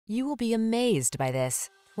You will be amazed by this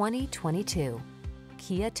 2022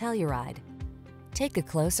 Kia Telluride. Take a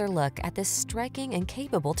closer look at this striking and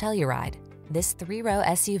capable Telluride. This 3-row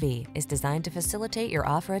SUV is designed to facilitate your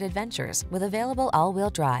off-road adventures with available all-wheel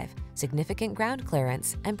drive, significant ground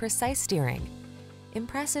clearance, and precise steering.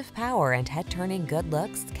 Impressive power and head-turning good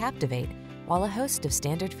looks captivate, while a host of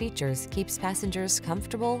standard features keeps passengers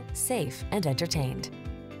comfortable, safe, and entertained.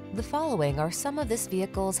 The following are some of this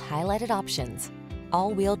vehicle's highlighted options: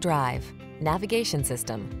 all-wheel drive, navigation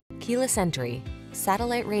system, keyless entry,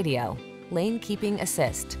 satellite radio, lane keeping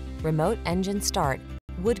assist, remote engine start,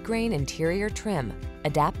 woodgrain interior trim,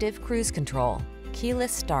 adaptive cruise control,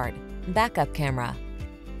 keyless start, backup camera.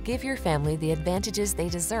 Give your family the advantages they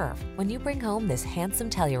deserve when you bring home this handsome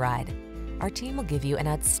Telluride. Our team will give you an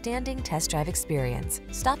outstanding test drive experience.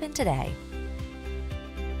 Stop in today.